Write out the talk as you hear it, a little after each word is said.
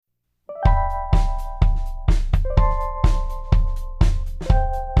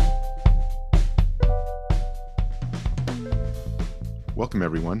Welcome,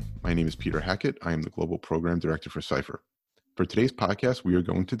 everyone. My name is Peter Hackett. I am the Global Program Director for Cypher. For today's podcast, we are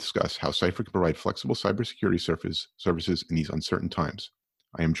going to discuss how Cypher can provide flexible cybersecurity services in these uncertain times.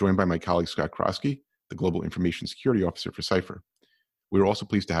 I am joined by my colleague, Scott Krosky, the Global Information Security Officer for Cypher. We are also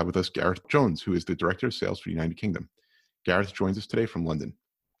pleased to have with us Gareth Jones, who is the Director of Sales for the United Kingdom. Gareth joins us today from London.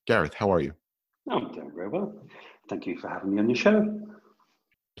 Gareth, how are you? I'm doing very well. Thank you for having me on your show.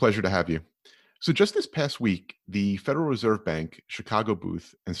 Pleasure to have you. So just this past week, the Federal Reserve Bank, Chicago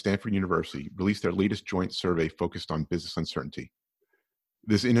Booth, and Stanford University released their latest joint survey focused on business uncertainty.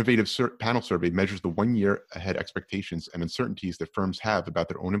 This innovative panel survey measures the 1 year ahead expectations and uncertainties that firms have about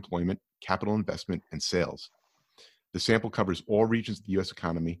their own employment, capital investment, and sales. The sample covers all regions of the U.S.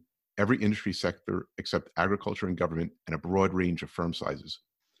 economy, every industry sector except agriculture and government, and a broad range of firm sizes.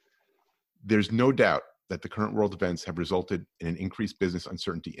 There's no doubt that the current world events have resulted in an increased business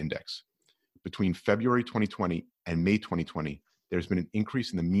uncertainty index. Between February 2020 and May 2020, there's been an increase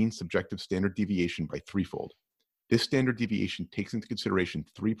in the mean subjective standard deviation by threefold. This standard deviation takes into consideration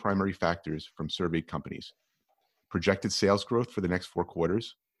three primary factors from surveyed companies: projected sales growth for the next 4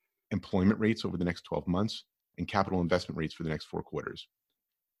 quarters, employment rates over the next 12 months, and capital investment rates for the next 4 quarters.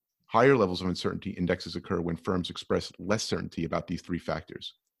 Higher levels of uncertainty indexes occur when firms express less certainty about these three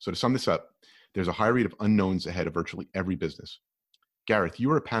factors. So to sum this up, there's a high rate of unknowns ahead of virtually every business. Gareth,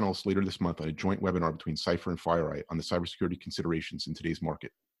 you are a panelist later this month on a joint webinar between Cypher and FireEye on the cybersecurity considerations in today's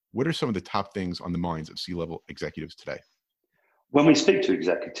market. What are some of the top things on the minds of C-level executives today? When we speak to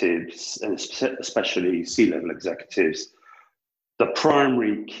executives, and especially C-level executives, the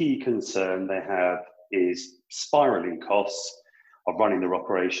primary key concern they have is spiraling costs of running their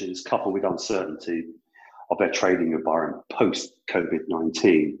operations, coupled with uncertainty of their trading environment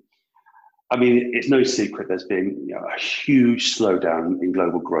post-COVID-19. I mean, it's no secret there's been a huge slowdown in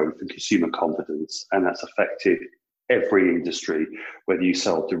global growth and consumer confidence, and that's affected every industry, whether you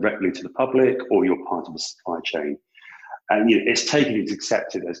sell directly to the public or you're part of the supply chain. And it's taken, it's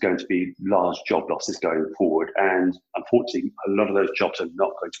accepted there's going to be large job losses going forward, and unfortunately, a lot of those jobs are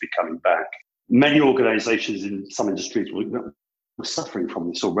not going to be coming back. Many organizations in some industries were suffering from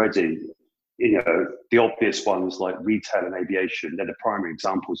this already. The obvious ones like retail and aviation, they're the primary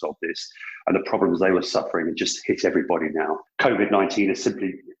examples of this, and the problems they were suffering have just hit everybody now. COVID-19 has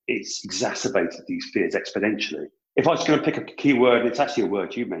it's exacerbated these fears exponentially. If I was going to pick a key word, it's actually a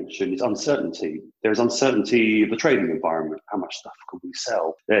word you mentioned, it's uncertainty. There's uncertainty of the trading environment. How much stuff can we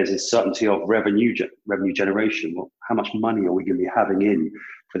sell? There's uncertainty of revenue generation. How much money are we going to be having in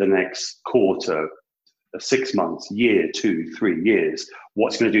for the next quarter, 6 months, year, 2, 3 years?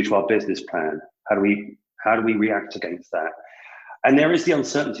 What's going to do to our business plan? How do we react against that? And there is the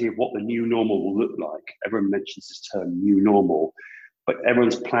uncertainty of what the new normal will look like. Everyone mentions this term, new normal, but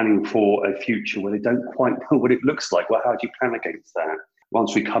everyone's planning for a future where they don't quite know what it looks like. Well, how do you plan against that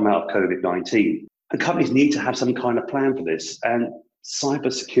once we come out of COVID-19? And companies need to have some kind of plan for this, and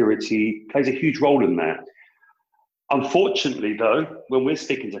cybersecurity plays a huge role in that. Unfortunately, though, when we're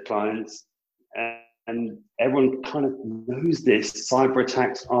speaking to clients, and everyone kind of knows this, cyber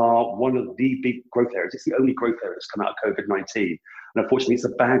attacks are one of the big growth areas. It's the only growth area that's come out of COVID-19. And unfortunately, it's the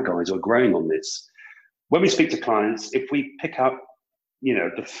bad guys who are growing on this. When we speak to clients, if we pick up,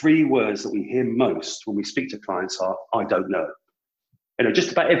 the 3 words that we hear most when we speak to clients are, I don't know.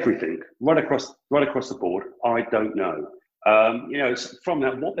 Just about everything, right across the board, I don't know. From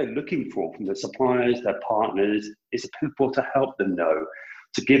that, what they're looking for from their suppliers, their partners, is people to help them know,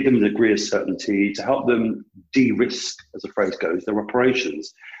 to give them a degree of certainty, to help them de-risk, as the phrase goes, their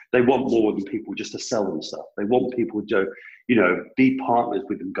operations. They want more than people just to sell them stuff. They want people to, be partners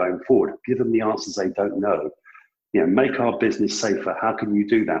with them going forward, give them the answers they don't know. Make our business safer. How can you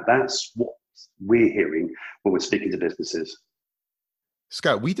do that? That's what we're hearing when we're speaking to businesses.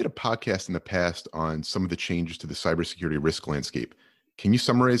 Scott, we did a podcast in the past on some of the changes to the cybersecurity risk landscape. Can you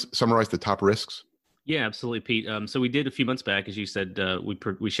summarize the top risks? Yeah, absolutely, Pete. So we did a few months back, as you said,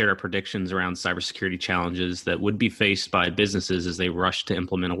 we shared our predictions around cybersecurity challenges that would be faced by businesses as they rush to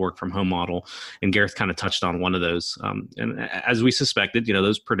implement a work from home model. And Gareth kind of touched on one of those. And as we suspected,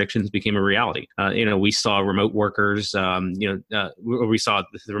 those predictions became a reality. We saw remote workers, we saw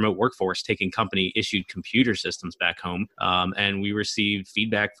the remote workforce taking company issued computer systems back home. And we received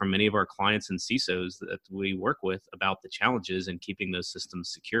feedback from many of our clients and CISOs that we work with about the challenges in keeping those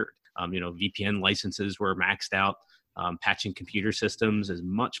systems secured. VPN licenses were maxed out. Patching computer systems is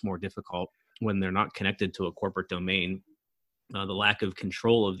much more difficult when they're not connected to a corporate domain. the lack of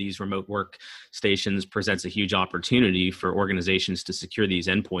control of these remote work stations presents a huge opportunity for organizations to secure these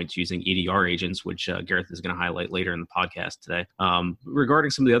endpoints using EDR agents, which Gareth is going to highlight later in the podcast today.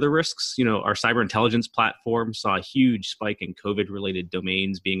 Regarding some of the other risks, our cyber intelligence platform saw a huge spike in COVID-related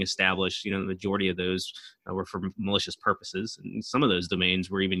domains being established. The majority of those were for malicious purposes. And some of those domains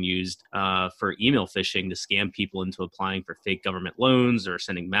were even used for email phishing to scam people into applying for fake government loans or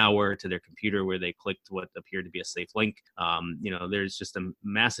sending malware to their computer where they clicked what appeared to be a safe link. There's just a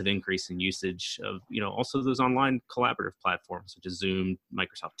massive increase in usage of, also those online collaborative platforms such as Zoom,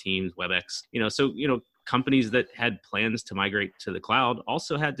 Microsoft Teams, WebEx. Companies that had plans to migrate to the cloud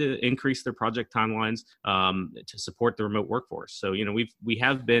also had to increase their project timelines to support the remote workforce. So, we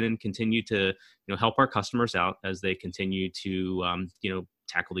have been and continue to, help our customers out as they continue to,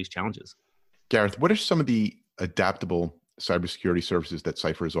 tackle these challenges. Gareth, what are some of the adaptable cybersecurity services that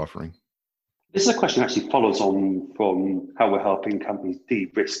Cypher is offering? This is a question that actually follows on from how we're helping companies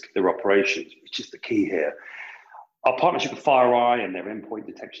de-risk their operations, which is the key here. Our partnership with FireEye and their endpoint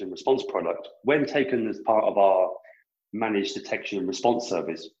detection and response product, when taken as part of our managed detection and response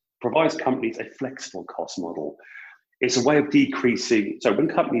service, provides companies a flexible cost model. It's a way of decreasing. So when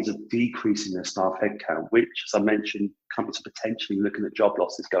companies are decreasing their staff headcount, which, as I mentioned, companies are potentially looking at job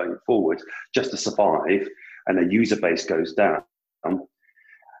losses going forward just to survive, and their user base goes down,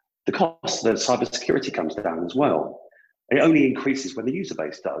 the cost of cybersecurity comes down as well. It only increases when the user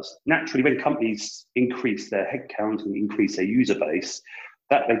base does. Naturally, when companies increase their headcount and increase their user base,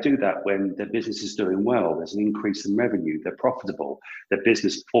 that they do that when their business is doing well. There's an increase in revenue, they're profitable, their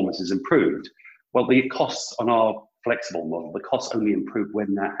business performance is improved. Well, the costs on our flexible model, the costs only improve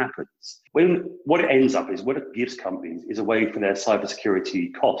when that happens. What it ends up is, what it gives companies is a way for their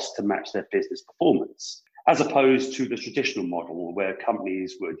cybersecurity costs to match their business performance, as opposed to the traditional model where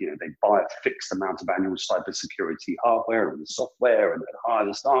companies would, they buy a fixed amount of annual cybersecurity hardware and software and hire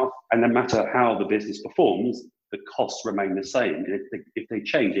the staff. And no matter how the business performs, the costs remain the same. If they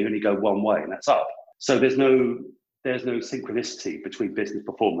change, they only go one way, and that's up. So there's no synchronicity between business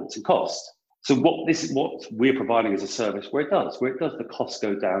performance and cost. So what we're providing as a service, where it does the costs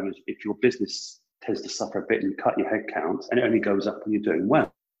go down if your business tends to suffer a bit and cut your headcount, and it only goes up when you're doing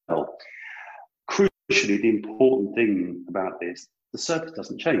well. Crucially, the important thing about this, the service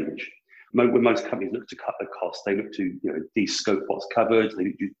doesn't change. When most companies look to cut their costs, they look to de-scope what's covered,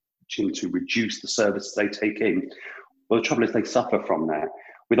 they look to reduce the services they take in. Well, the trouble is they suffer from that.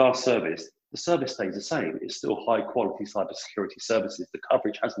 With our service, the service stays the same. It's still high quality cybersecurity services. The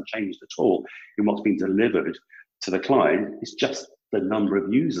coverage hasn't changed at all in what's been delivered to the client. It's just the number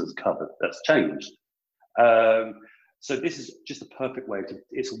of users covered that's changed. So this is just a perfect way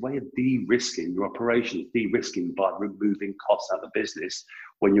it's a way of de-risking your operations, de-risking by removing costs out of the business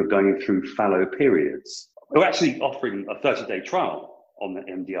when you're going through fallow periods. We're actually offering a 30-day trial on the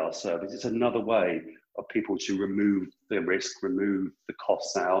MDR service. It's another way of people to remove the risk, remove the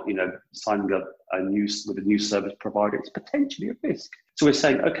costs out, signing up with a new service provider. It's potentially a risk. So we're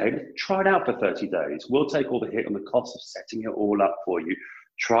saying, okay, try it out for 30 days. We'll take all the hit on the cost of setting it all up for you.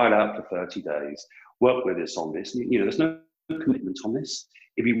 Try it out for 30 days. Work with us on this. There's no commitment on this.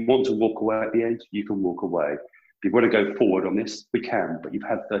 If you want to walk away at the end, you can walk away. If you want to go forward on this, we can, but you've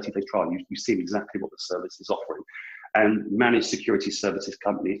had 30-day trial. You've seen exactly what the service is offering. And managed security services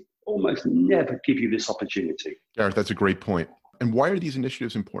companies almost never give you this opportunity. Gareth, that's a great point. And why are these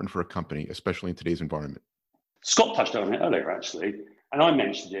initiatives important for a company, especially in today's environment? Scott touched on it earlier, actually, and I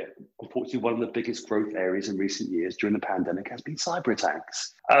mentioned it. Unfortunately, one of the biggest growth areas in recent years during the pandemic has been cyber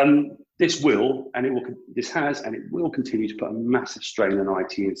attacks. This has and it will continue to put a massive strain on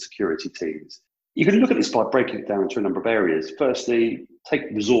IT and security teams. You can look at this by breaking it down into a number of areas. Firstly, take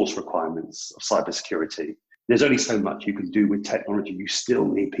resource requirements of cybersecurity. There's only so much you can do with technology. You still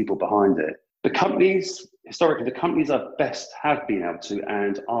need people behind it. Historically, the companies that have been able to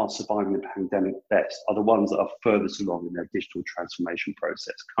and are surviving the pandemic best are the ones that are furthest along in their digital transformation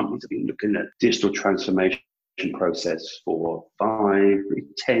process. Companies have been looking at digital transformation process for 5,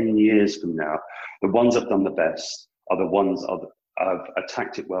 10 years from now. The ones that have done the best are the ones that have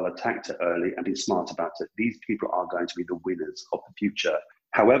attacked it well, attacked it early, and been smart about it. These people are going to be the winners of the future.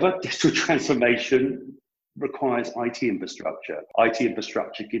 However, digital transformation requires IT infrastructure. IT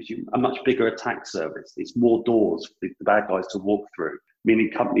infrastructure gives you a much bigger attack service. It's more doors for the bad guys to walk through,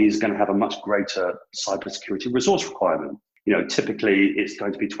 meaning companies are going to have a much greater cybersecurity resource requirement. Typically it's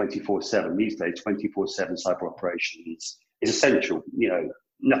going to be 24/7. These days, 24/7 cyber operations is essential.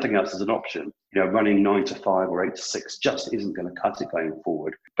 Nothing else is an option. Running 9 to 5 or 8 to 6 just isn't going to cut it going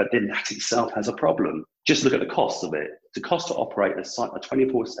forward. But then that itself has a problem. Just look at the cost of it. The cost to operate a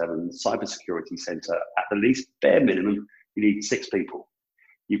 24/7 cybersecurity center at the least bare minimum you need 6 people.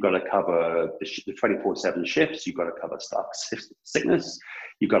 You've got to cover the 24/7 shifts. You've got to cover staff sickness.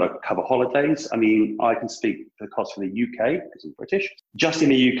 You've got to cover holidays. I mean, I can speak for the cost for the UK because I'm British. Just in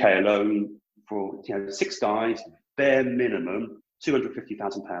the UK alone, for 6 guys, bare minimum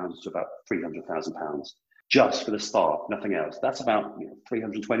 £250,000 to about £300,000 just for the staff, nothing else. That's about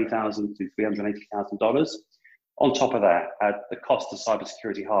 $320,000 to $380,000. On top of that, add the cost of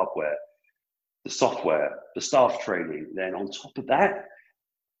cybersecurity hardware, the software, the staff training. Then on top of that,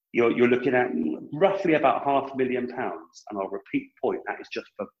 you're looking at roughly about £500,000. And I'll repeat the point, that is just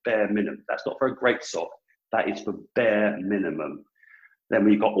for bare minimum. That's not for a great SOC. That is for bare minimum. Then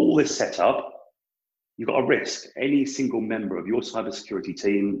when you've got all this set up, you've got a risk. Any single member of your cybersecurity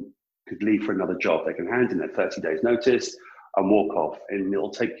team could leave for another job. They can hand in their 30 days notice and walk off. And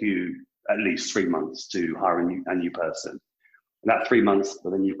it'll take you at least 3 months to hire a new person. And that 3 months,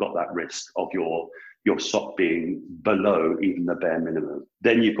 well, then you've got that risk of your SOC being below even the bare minimum.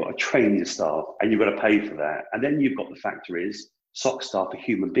 Then you've got to train your staff and you've got to pay for that. And then you've got the factor is SOC staff are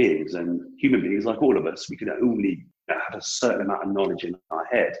human beings, and human beings, like all of us, we can only have a certain amount of knowledge in our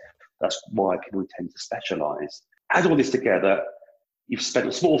head. That's why people tend to specialize. Add all this together, you've spent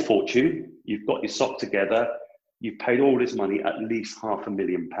a small fortune, you've got your SOC together, you've paid all this money, at least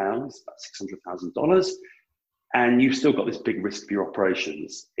 £500,000, about $600,000. And you've still got this big risk for your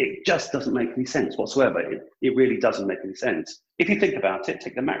operations. It just doesn't make any sense whatsoever. It really doesn't make any sense. If you think about it,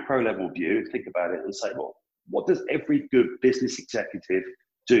 take the macro level view, think about it and say, well, what does every good business executive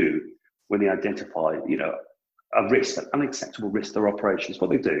do when they identify, a risk, an unacceptable risk to their operations? What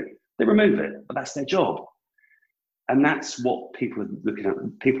they do, they remove it, but that's their job. And that's what people are looking at.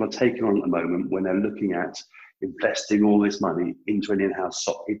 People are taking on at the moment when they're looking at investing all this money into an in-house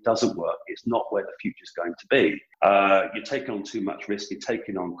SOC. It doesn't work. It's not where the future is going to be. You're taking on too much risk. You're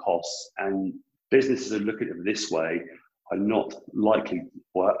taking on costs, and businesses are looking at it this way are not likely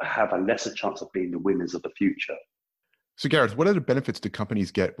or have a lesser chance of being the winners of the future. So Gareth, what other benefits do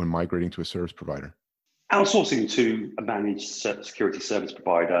companies get when migrating to a service provider? Outsourcing to a managed security service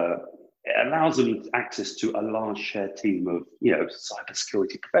provider, it allows them access to a large shared team of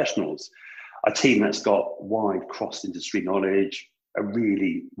cybersecurity professionals. A team that's got wide cross-industry knowledge, a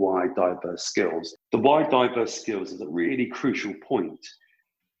really wide, diverse skills. The wide, diverse skills is a really crucial point.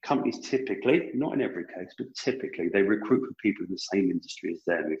 Companies typically, not in every case, but typically, they recruit for people in the same industry as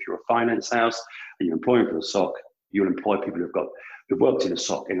them. If you're a finance house and you're employing for a SOC, you'll employ people who've worked in a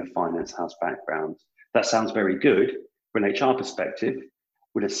SOC in a finance house background. That sounds very good from an HR perspective,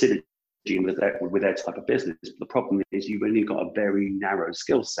 with a synergy with their type of business. But the problem is you've only got a very narrow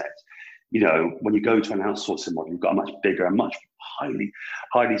skill set. When you go to an outsourcing model, you've got a much bigger and much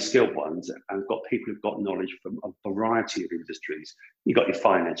highly skilled ones, and got people who've got knowledge from a variety of industries. You've got your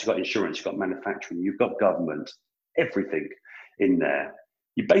finance, you've got insurance, you've got manufacturing, you've got government, everything in there.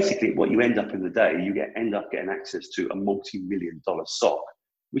 You basically, what you end up in the day, end up getting access to a multi-million-dollar SOC,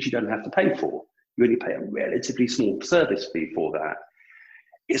 which you don't have to pay for. You only pay a relatively small service fee for that.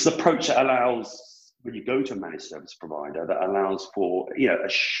 It's an approach that allows, when you go to a managed service provider, that allows for a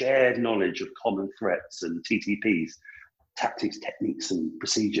shared knowledge of common threats and TTPs, tactics, techniques, and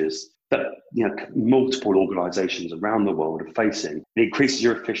procedures that multiple organizations around the world are facing. It increases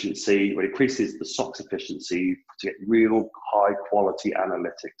your efficiency, it increases the SOC's efficiency to get real high quality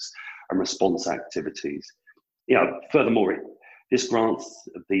analytics and response activities. Furthermore, this grants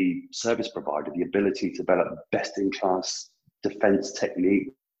the service provider the ability to develop best-in-class defense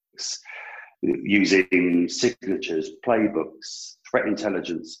techniques using signatures, playbooks, threat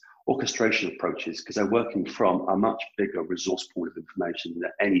intelligence, orchestration approaches, because they're working from a much bigger resource pool of information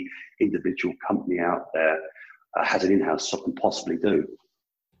that any individual company out there has an in-house SOC can possibly do.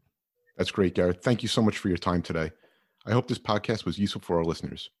 That's great, Gareth. Thank you so much for your time today. I hope this podcast was useful for our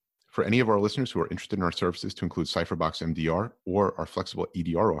listeners. For any of our listeners who are interested in our services, to include Cypherbox MDR or our flexible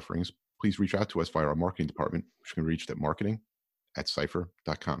EDR offerings, please reach out to us via our marketing department, which can be reached at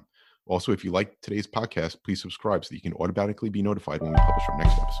marketing@cypher.com. Also, if you like today's podcast, please subscribe so that you can automatically be notified when we publish our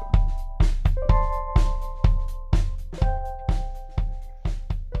next episode.